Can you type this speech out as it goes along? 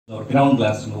or ground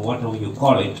glass, whatever you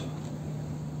call it.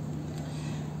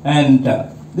 And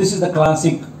this is the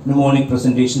classic pneumonic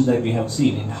presentation that we have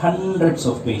seen in hundreds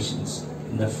of patients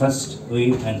in the first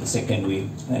wave and the second wave.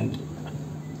 And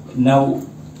now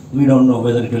we don't know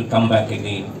whether it will come back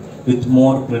again with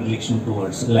more predilection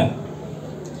towards lung.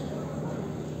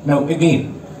 Now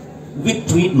again, with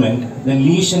treatment, the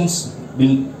lesions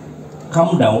will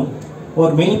come down,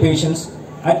 or many patients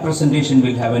at presentation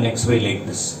will have an X-ray like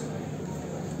this.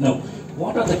 Now,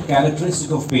 what are the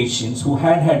characteristics of patients who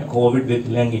had COVID with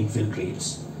lung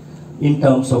infiltrates in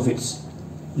terms of its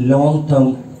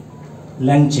long-term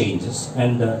lung changes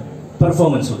and the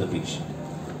performance of the patient?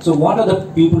 So what are the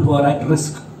people who are at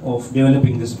risk of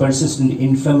developing this persistent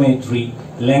inflammatory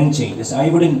lung changes? I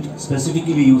wouldn't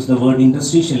specifically use the word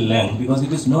interstitial lung because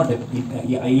it is not an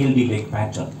ILD-like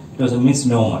pattern. It was a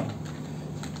misnomer.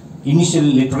 Initial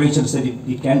literature said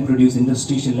it can produce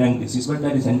interstitial lung disease, but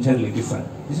that is entirely different.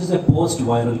 This is a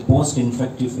post-viral,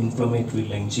 post-infective inflammatory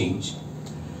lung change.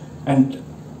 And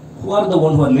who are the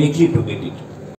ones who are likely to get it?